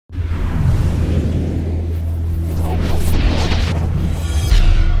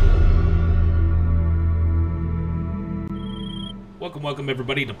Welcome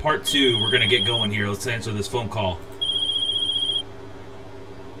everybody to part 2. We're going to get going here. Let's answer this phone call.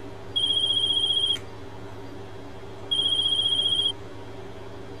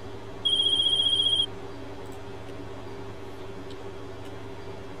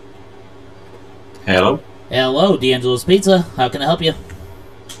 Hello. Hello, D'Angelo's Pizza. How can I help you?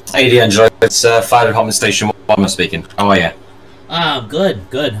 Hey, D'Angelo. It's Fivem Hotman Station 1 speaking. How are you? Good,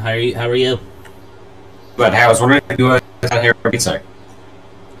 good. How are you? Good. Hey, I was wondering if you were down here for pizza.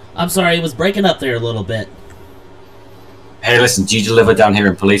 I'm sorry, it was breaking up there a little bit. Hey, listen, do you deliver down here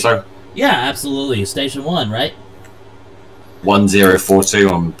in Polito? Yeah, absolutely. Station 1, right? 1042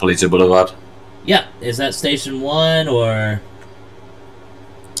 on Polito Boulevard. Yeah. Is that Station 1 or...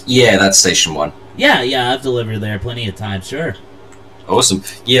 Yeah, that's Station 1. Yeah, I've delivered there plenty of times, sure. Awesome.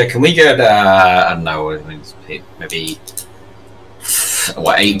 Yeah, can we get, I don't know, maybe,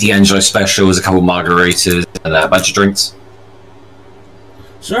 8 D'Angelo specials, a couple margaritas, and a bunch of drinks?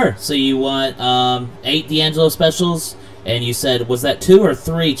 Sure. So you want 8 D'Angelo specials, and you said, was that 2 or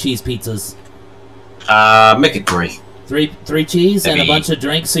 3 cheese pizzas? Make it 3. Three cheese maybe. And a bunch of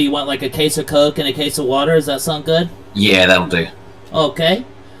drinks, so you want like a case of Coke and a case of water? Does that sound good? Yeah, that'll do. Okay.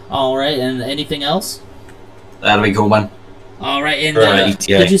 Alright, and anything else? That'll be cool, man. Alright, and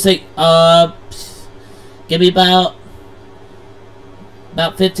ETA. did you say, give me about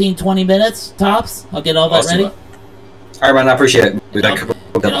 15-20 minutes, tops? I'll get all that Awesome. ready. Alright, man, I appreciate it. We'd like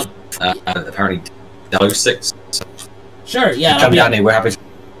apparently Dello 6. Sure, yeah. Come down here, we're happy to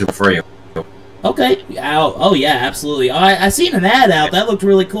do it for you. Okay. Oh, yeah, absolutely. I seen an ad out. That looked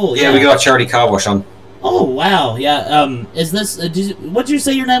really cool. Yeah, we got a charity car wash on. Oh, wow. Yeah. Is this... what did you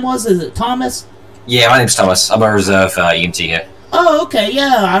say your name was? Is it Thomas? Yeah, my name's Thomas. I'm a reserve EMT here. Oh, okay.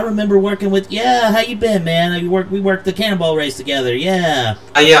 Yeah, I remember working with... Yeah, how you been, man? We worked the cannonball race together. Yeah.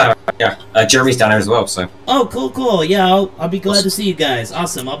 Yeah. Jeremy's down there as well, so... Oh, cool. Yeah, I'll be glad to see you guys.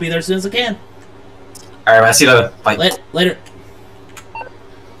 Awesome. I'll be there as soon as I can. Alright, man. See you later. Bye. Later.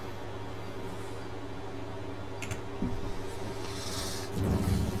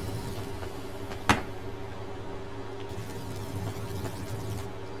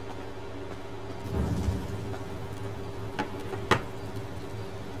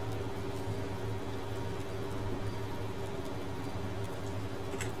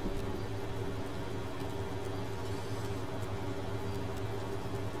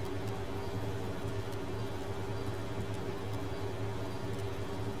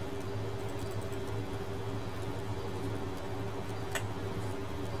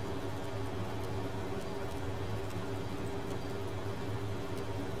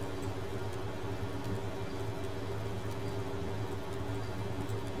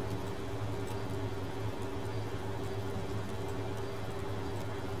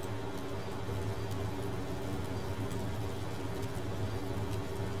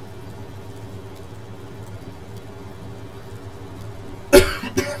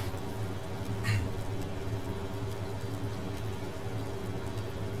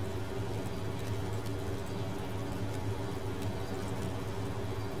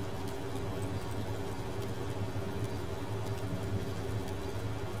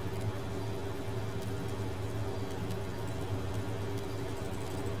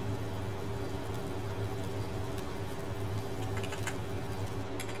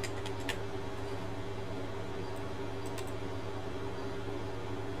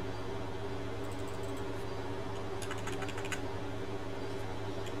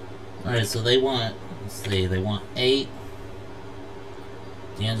 Alright, so they want, let's see, they want 8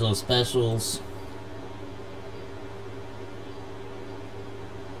 D'Angelo specials.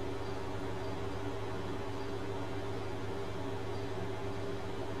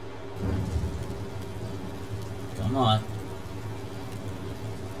 Come on.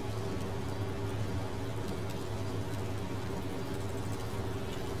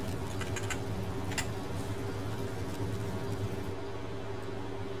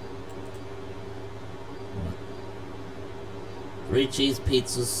 Three cheese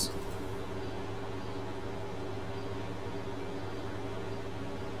pizzas.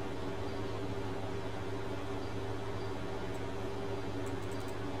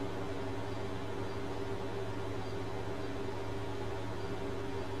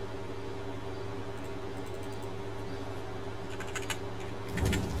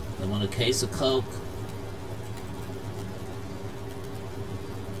 I want a case of Coke.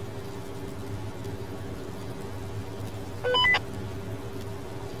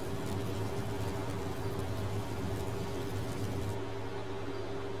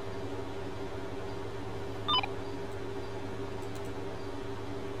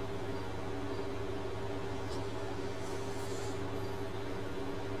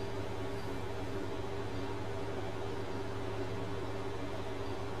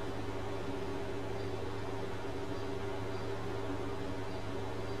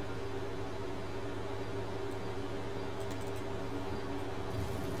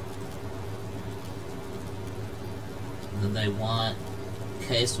 they want.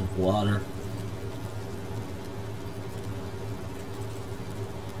 Case of water.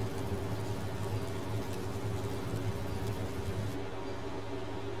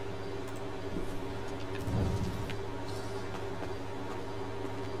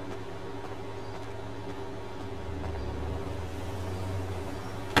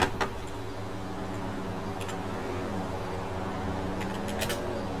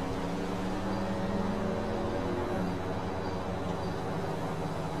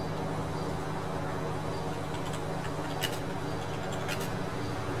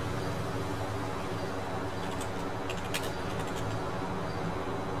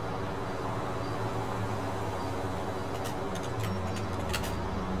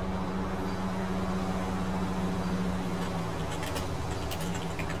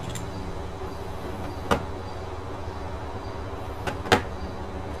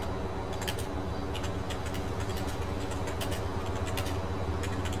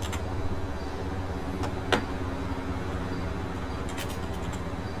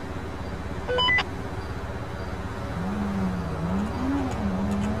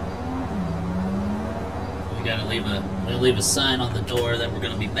 Leave a sign on the door that we're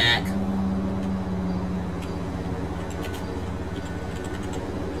going to be back.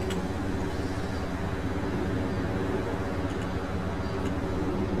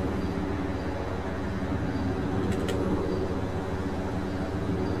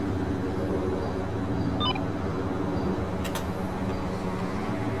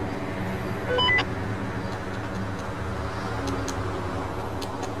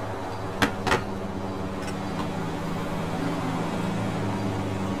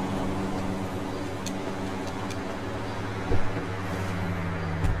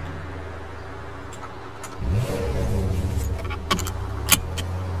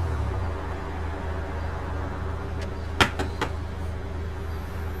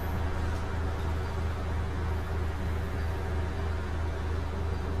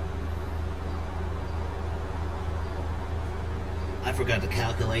 I forgot to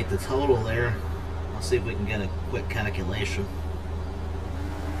calculate the total there. Let's see if we can get a quick calculation.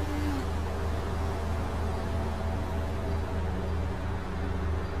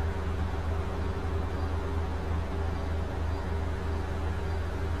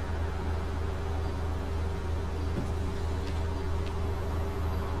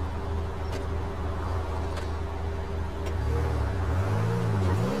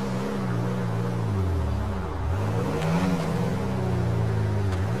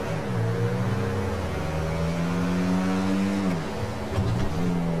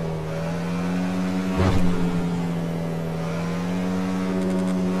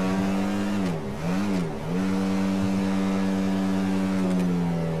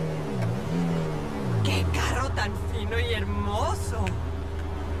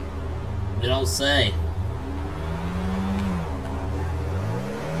 You don't say.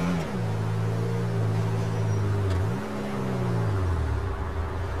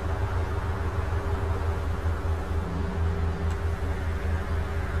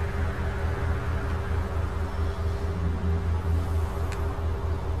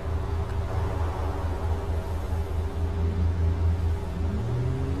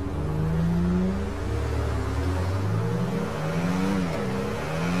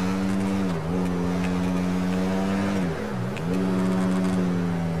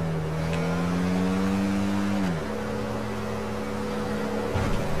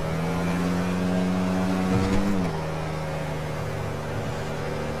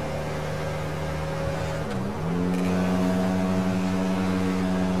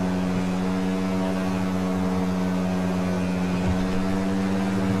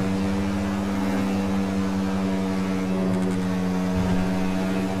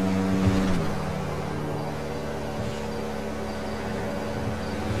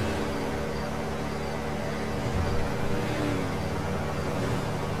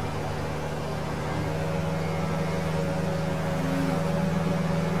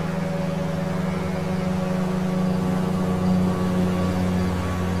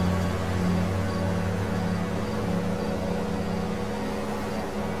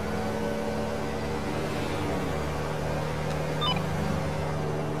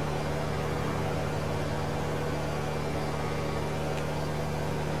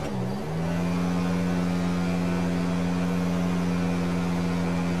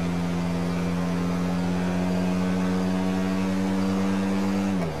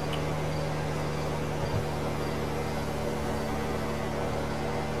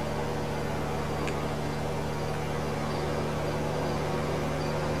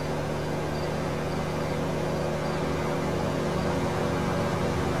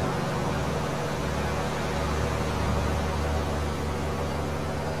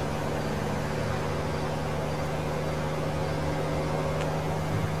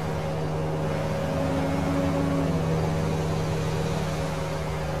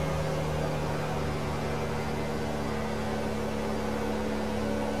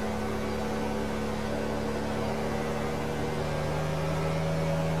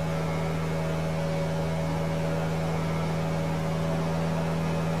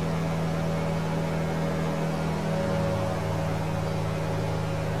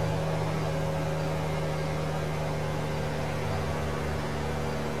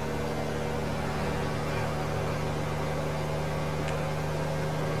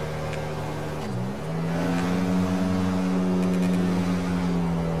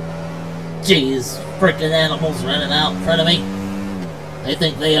 Jeez, freaking animals running out in front of me. They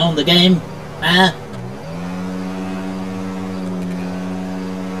think they own the game? Huh?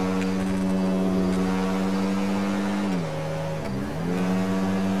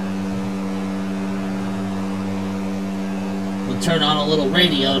 We'll turn on a little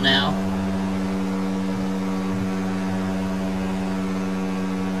radio now.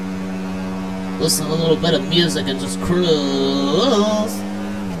 Listen to a little bit of music and just cruise.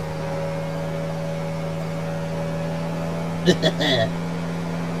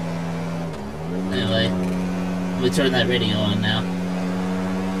 Anyway, let me turn that radio on now.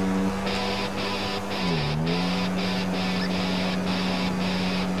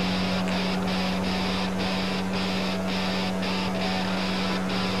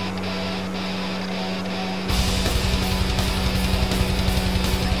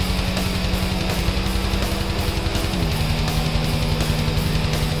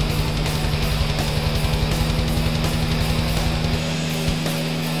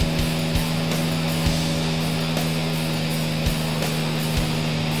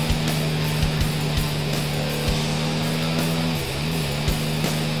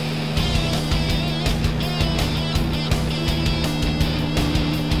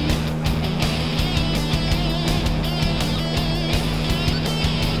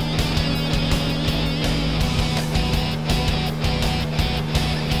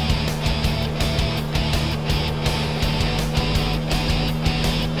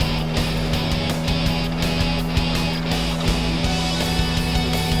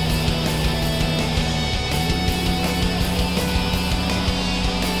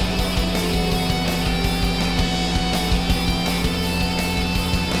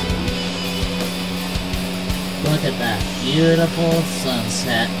 Look at that beautiful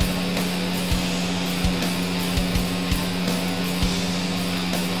sunset.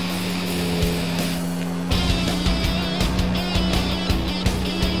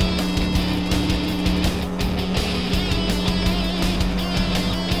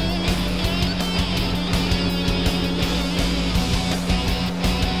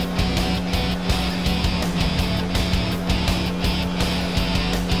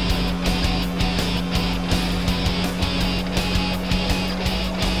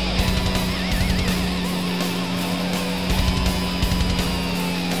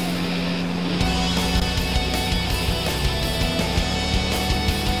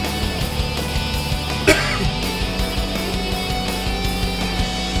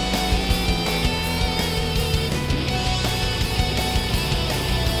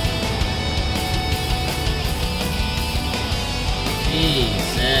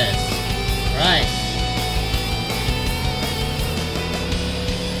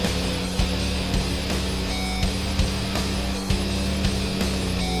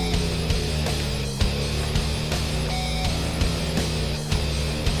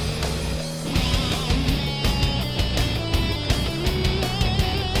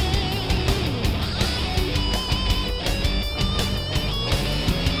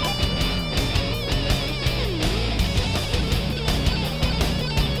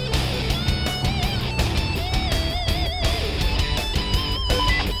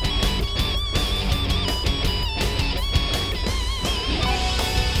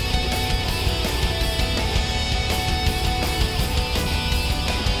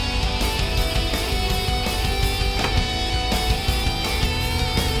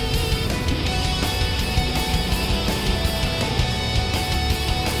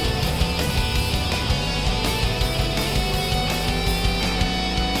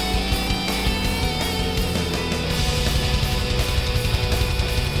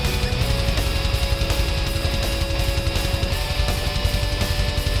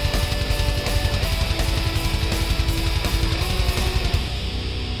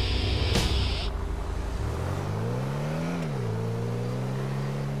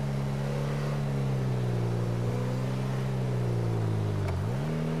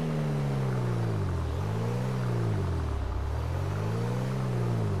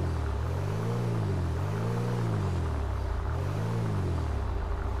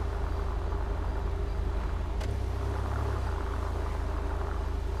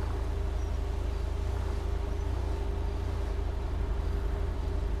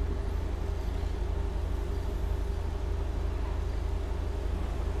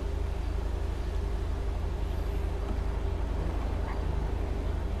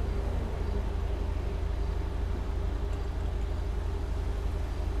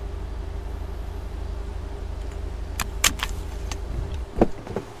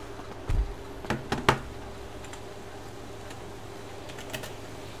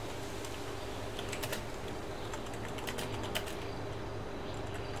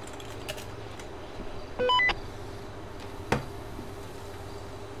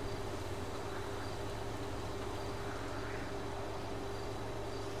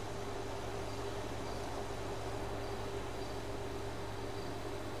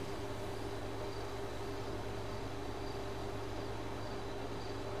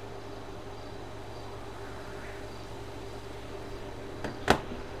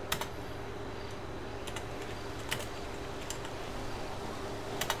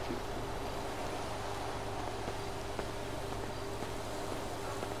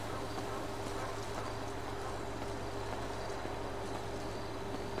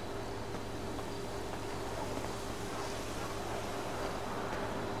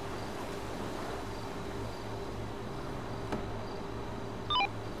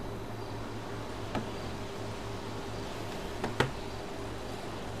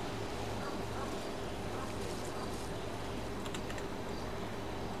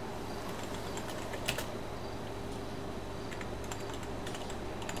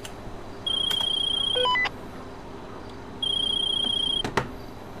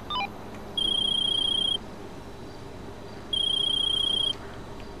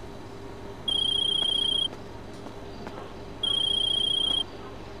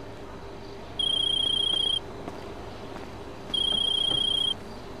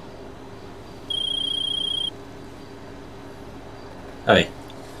 Hey.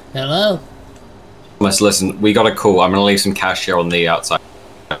 Hello. Must listen. We got a call. I'm gonna leave some cash here on the outside.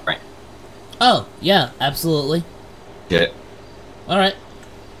 Right. Oh, yeah, absolutely. Yeah. All right.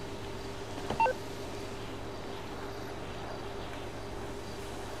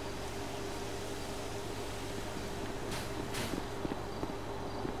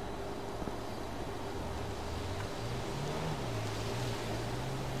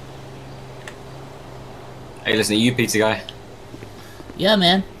 Hey, listen, are you pizza guy? Yeah,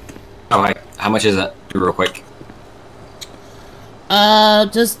 man. Alright, how much is it? Do real quick.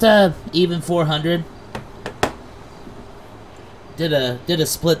 Just even 400. Did a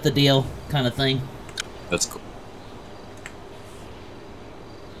split the deal kind of thing. That's cool.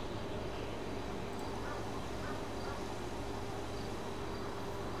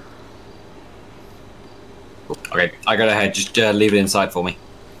 Okay, I gotta head. Just leave it inside for me.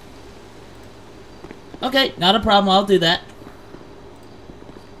 Okay, not a problem. I'll do that.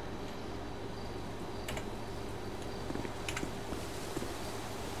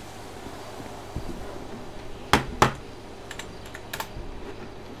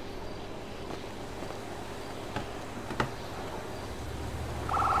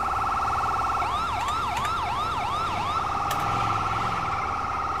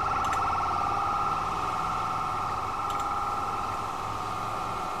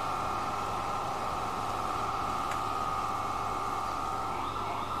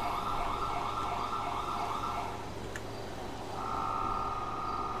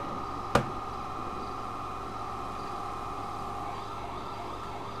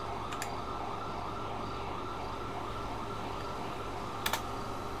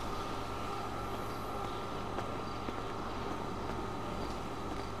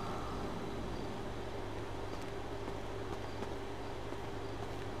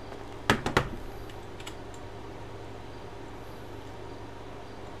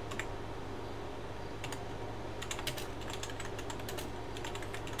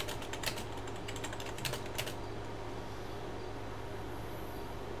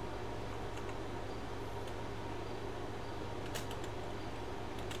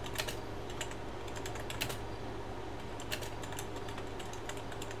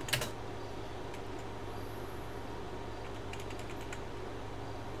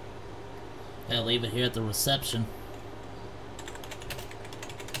 I'll leave it here at the reception.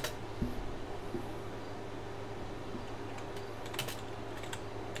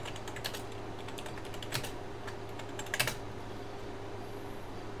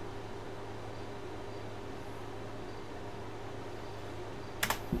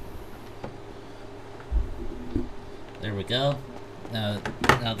 There we go. Now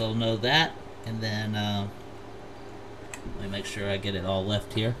they'll know that, and then let me make sure I get it all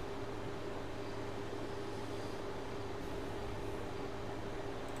left here.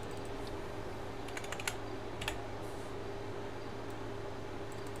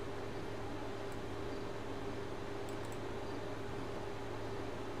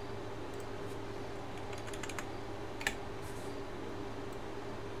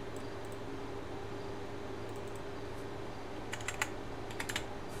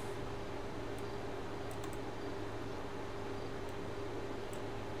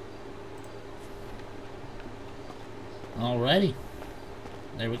 Alrighty.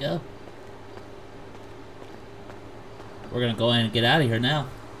 There we go. We're gonna go in and get out of here now.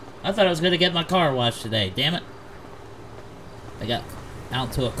 I thought I was gonna get my car washed today. Damn it. I got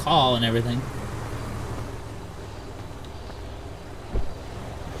out to a call and everything.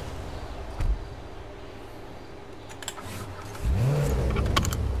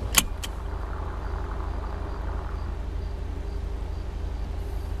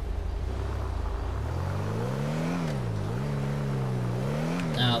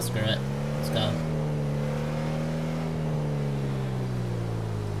 Oh, screw it. Let's go.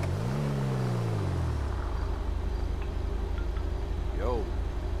 Yo,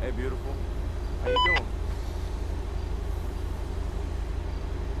 hey beautiful. How you doing?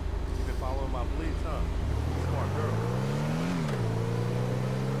 You been following my bleeds, huh? Smart girl.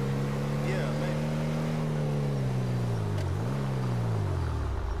 Yeah, maybe.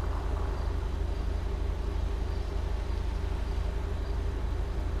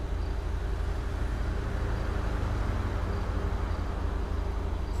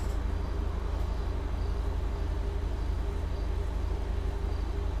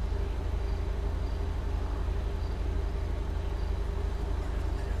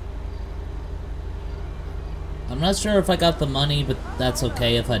 I'm not sure if I got the money, but that's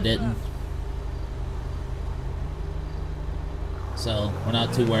okay if I didn't. So, we're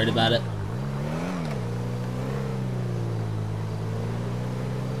not too worried about it.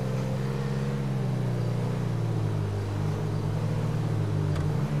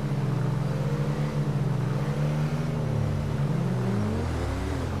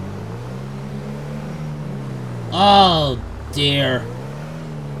 Oh, dear.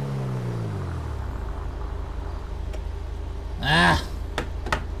 Ah.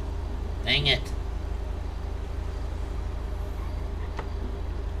 Dang it.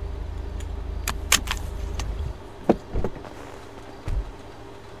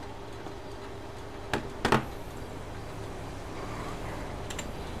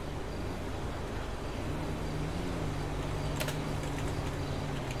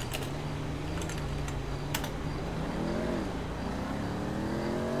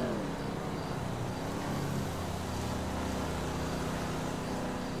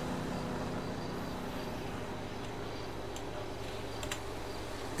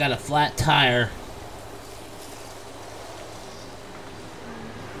 Got a flat tire.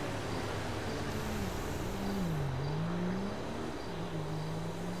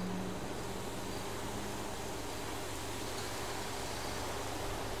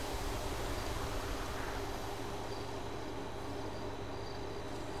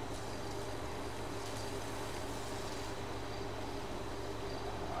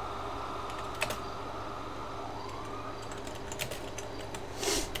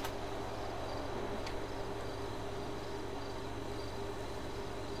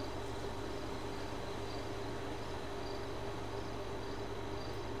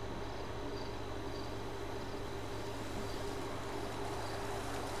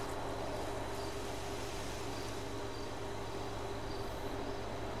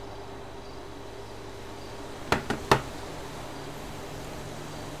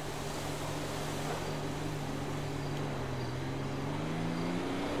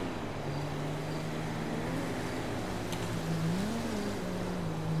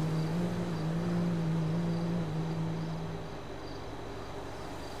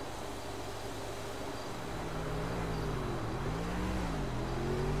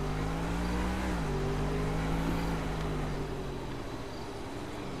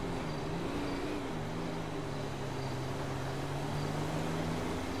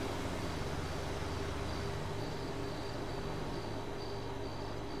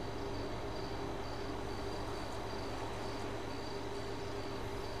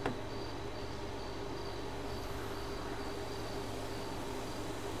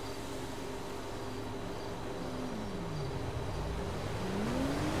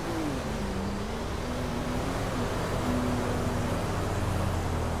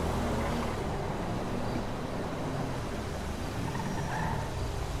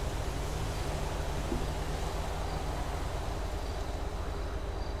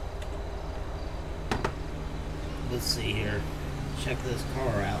 Let's see here. Check this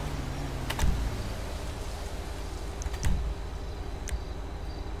car out.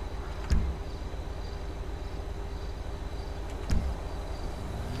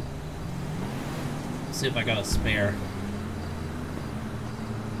 See if I got a spare.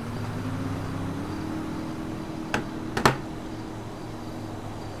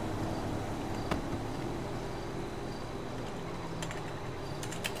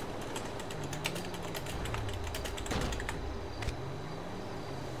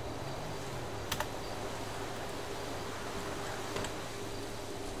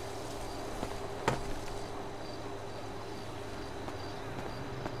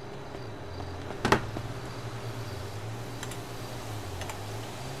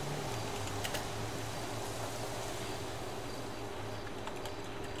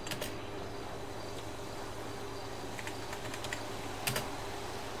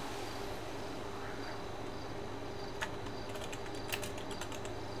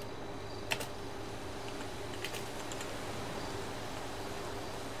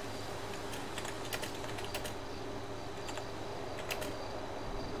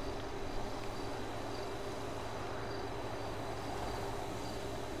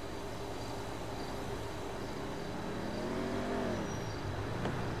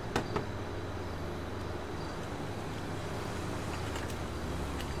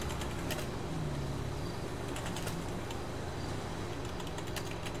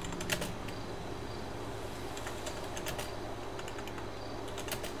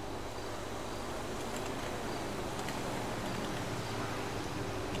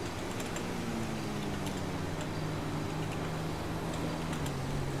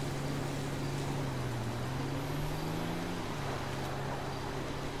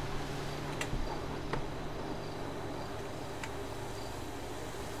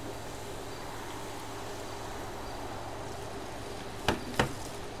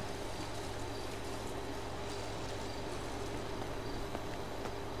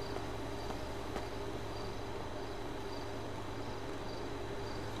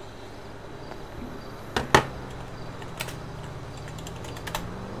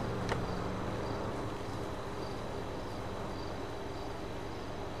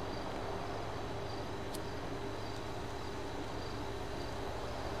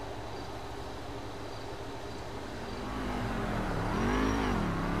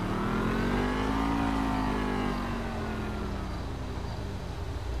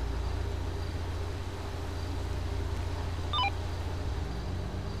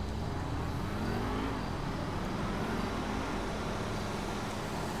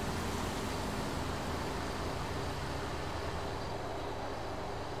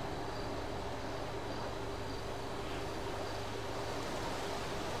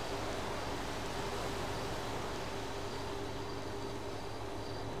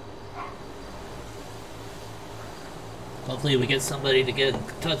 hopefully we get somebody to get in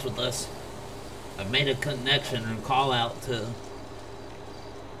touch with us. I've made a connection and call out to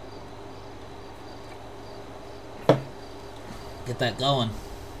get that going.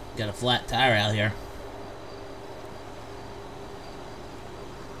 Got a flat tire out here.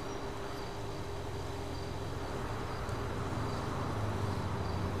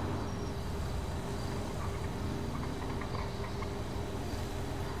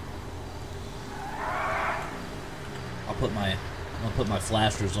 I'll put my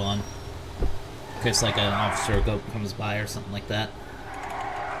flashers on in case like an officer comes by or something like that.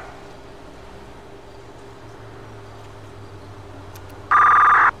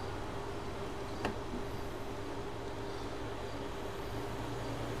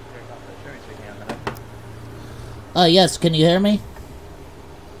 Yes, can you hear me?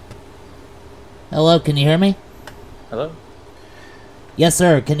 Hello, can you hear me? Hello? Yes,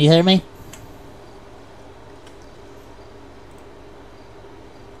 sir, can you hear me?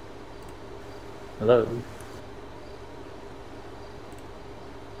 Hello?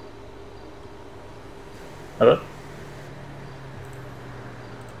 Hello?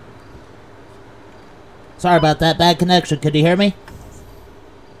 Sorry about that, bad connection. Could you hear me?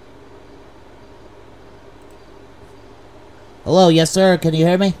 Hello, yes, sir, can you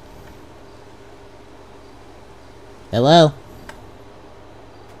hear me? Hello?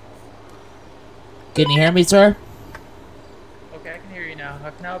 Can you hear me, sir? Okay, I can hear you now.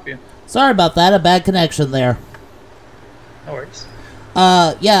 How can I help you? Sorry about that, a bad connection there. No worries.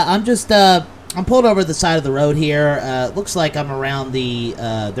 Yeah, I'm just, I'm pulled over the side of the road here. Looks like I'm around the,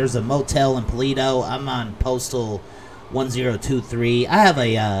 there's a motel in Toledo. I'm on postal 1023. I have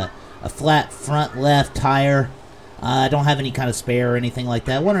a flat front left tire. I don't have any kind of spare or anything like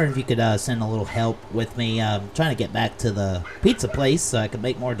that. Wondering if you could, send a little help with me. Trying to get back to the pizza place so I could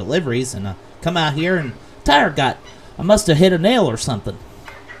make more deliveries and, come out here and I must have hit a nail or something.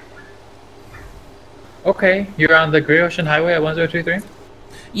 Okay, you're on the Great Ocean Highway at 1023?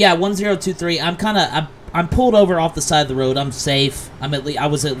 Yeah, 1023. I'm pulled over off the side of the road. I'm safe. I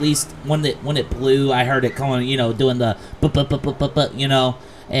was at least when it blew, I heard it going, doing the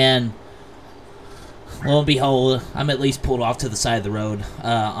and lo and behold, I'm at least pulled off to the side of the road.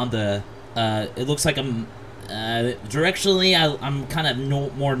 It looks like I'm directionally, I'm kind of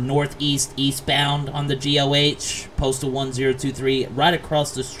more northeast, eastbound on the GOH, postal 1023, right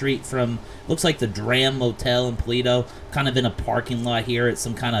across the street from, looks like the Dram Motel in Toledo, kind of in a parking lot here. It's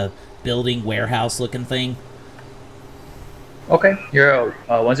some kind of building, warehouse looking thing. Okay, you're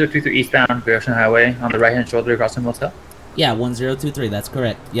 1023 eastbound Great Ocean Highway on the right-hand shoulder across the motel? Yeah, 1023, that's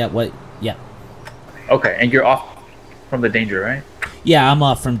correct. Yeah, yeah. Okay, and you're off from the danger, right? Yeah, I'm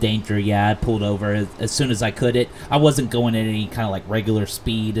off from danger. Yeah, I pulled over as soon as I could. I wasn't going at any kind of like regular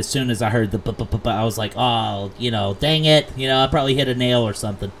speed. As soon as I heard the I was like, oh, dang it. I probably hit a nail or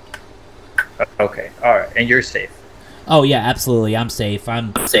something. Okay, alright, and you're safe? Oh, yeah, absolutely. I'm safe.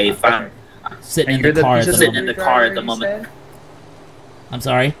 I'm safe. I'm sitting in the car at the moment. I'm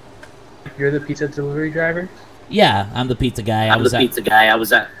sorry? You're the pizza delivery driver? Yeah, I'm the pizza guy.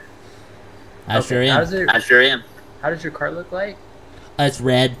 I sure am. How does your car look like? It's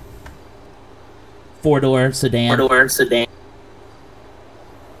red. Four-door sedan.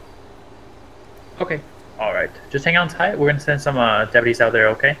 Okay. All right. Just hang on tight. We're going to send some deputies out there,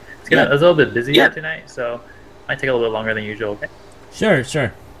 okay? It's a little bit busy here tonight, so it might take a little bit longer than usual, okay? Sure.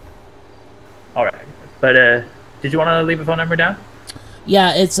 All right. But did you want to leave a phone number down?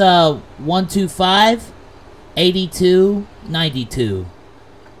 Yeah, it's 125-8292.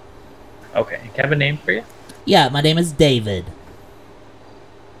 Okay. Can I have a name for you? Yeah, my name is David.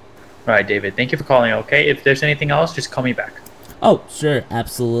 All right, David. Thank you for calling, okay? If there's anything else, just call me back. Oh, sure,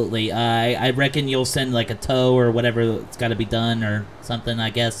 absolutely. I reckon you'll send like a tow or whatever it's got to be done or something, I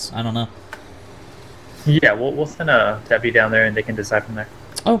guess. I don't know. Yeah, we'll send a deputy down there and they can decide from there.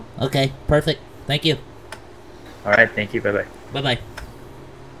 Oh, okay. Perfect. Thank you. All right, thank you. Bye-bye. Bye-bye.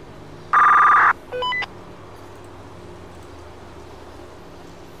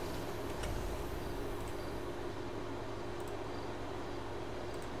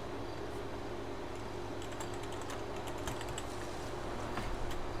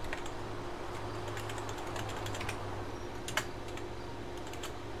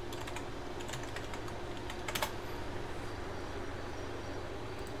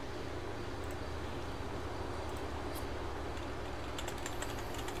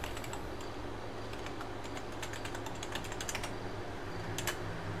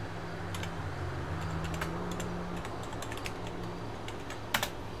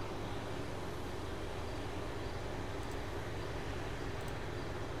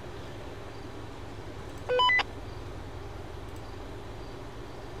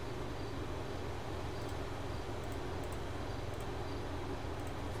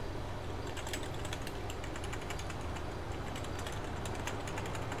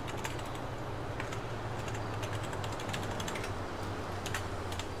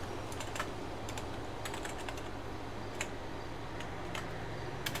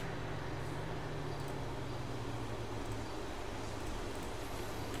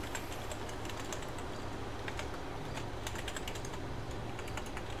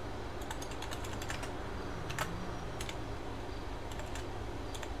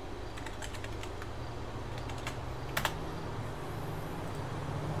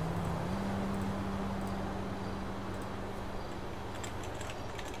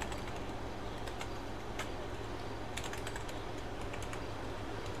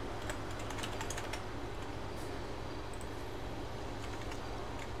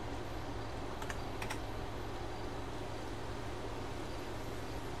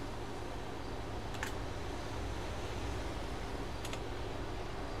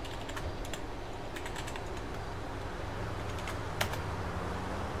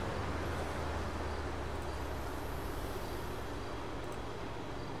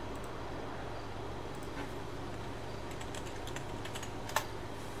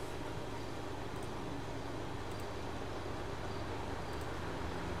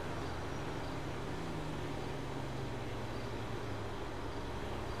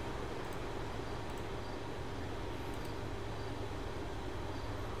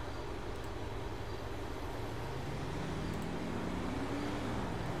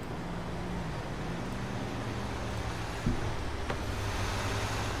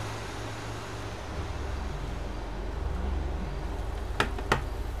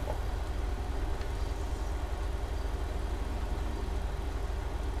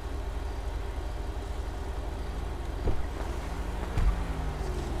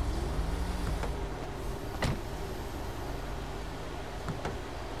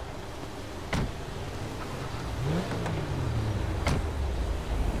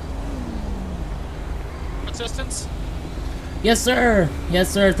 assistance? Yes, sir. Yes,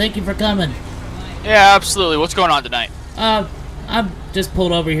 sir. Thank you for coming. Yeah, absolutely. What's going on tonight? I'm just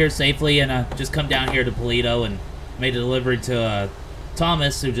pulled over here safely, and just come down here to Polito and made a delivery to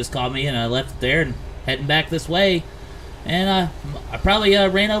Thomas, who just called me, and I left it there and heading back this way. And I probably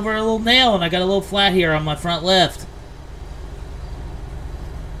ran over a little nail, and I got a little flat here on my front left.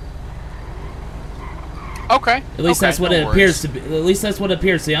 Okay. At least that's what it appears to be. At least that's what it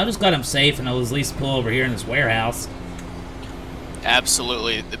appears to be. I just got him safe, and I was at least pull over here in this warehouse.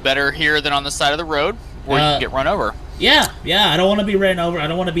 Absolutely. Better here than on the side of the road where you can get run over. Yeah. I don't want to be ran over. I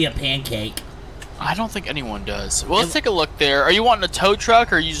don't want to be a pancake. I don't think anyone does. Well, let's take a look there. Are you wanting a tow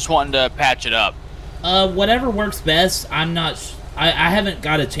truck, or are you just wanting to patch it up? Whatever works best. I'm not. I haven't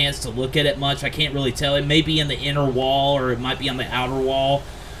got a chance to look at it much. I can't really tell. It may be in the inner wall, or it might be on the outer wall.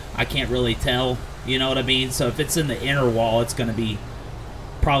 I can't really tell. You know what I mean? So if it's in the inner wall, it's going to be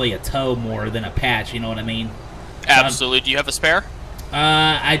probably a tow more than a patch. You know what I mean? Absolutely. Do you have a spare?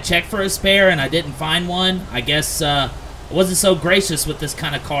 I checked for a spare, and I didn't find one. I guess I wasn't so gracious with this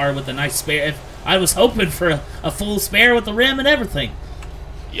kind of car with a nice spare. I was hoping for a full spare with the rim and everything.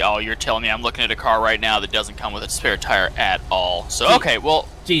 Yo, you're telling me I'm looking at a car right now that doesn't come with a spare tire at all. So, okay, well...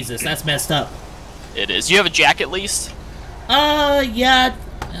 Jesus, that's messed up. It is. You have a jack at least? Yeah.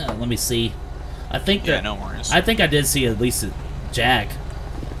 Let me see. I think that... Yeah, no worries. I think I did see at least a jack.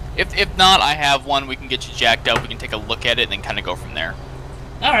 If not, I have one. We can get you jacked up. We can take a look at it and then kind of go from there.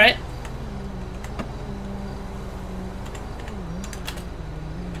 All right.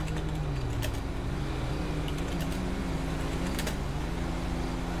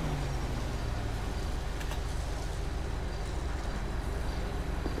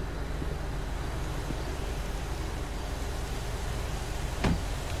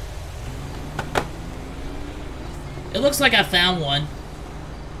 It looks like I found one.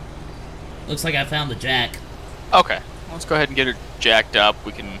 Looks like I found the jack. Okay. Let's go ahead and get her jacked up.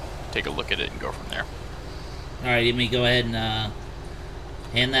 We can take a look at it and go from there. Alright, let me go ahead and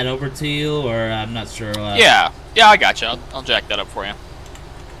hand that over to you, or I'm not sure. Yeah, I got you. I'll jack that up for you.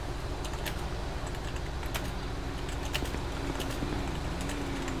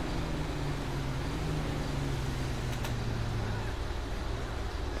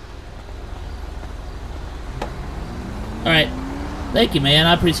 Alright. Thank you, man.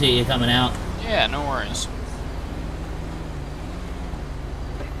 I appreciate you coming out. Yeah, no worries.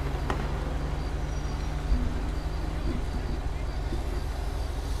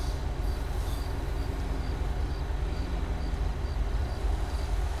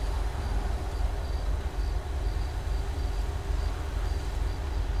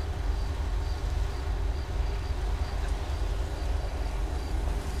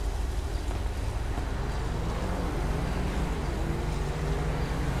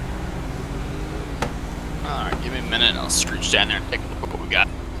 Alright, give me a minute and I'll scrooge down there and take a look at what we got.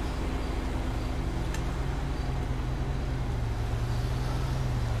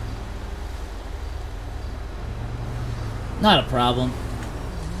 Not a problem.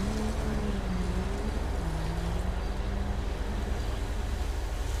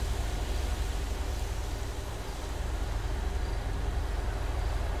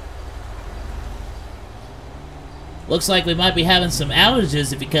 Looks like we might be having some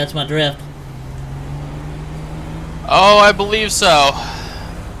outages if you catch my drift. Oh, I believe so.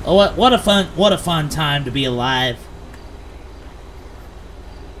 Oh, what a fun time to be alive.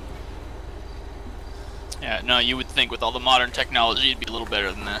 Yeah, no, you would think with all the modern technology it'd be a little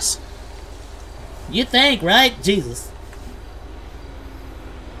better than this. You think, right? Jesus.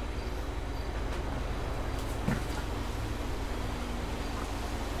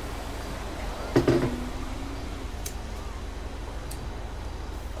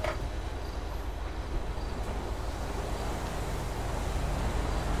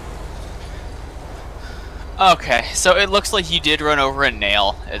 Okay, so it looks like you did run over a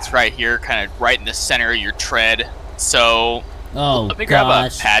nail. It's right here, kind of right in the center of your tread. So, let me grab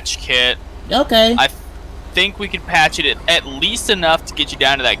a patch kit. Okay. I think we could patch it at least enough to get you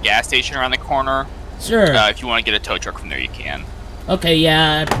down to that gas station around the corner. Sure. If you want to get a tow truck from there, you can. Okay,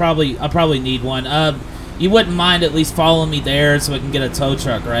 yeah, I probably need one. You wouldn't mind at least following me there so I can get a tow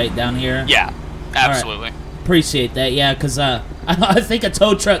truck right down here? Yeah, absolutely. Right. Appreciate that, yeah, because I think a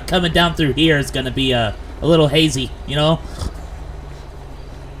tow truck coming down through here is going to be a little hazy, you know?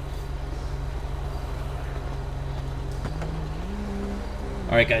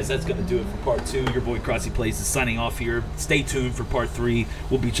 Alright guys, that's going to do it for part 2. Your boy CROSSYPLAYS is signing off here. Stay tuned for part 3.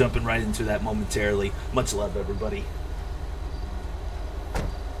 We'll be jumping right into that momentarily. Much love, everybody.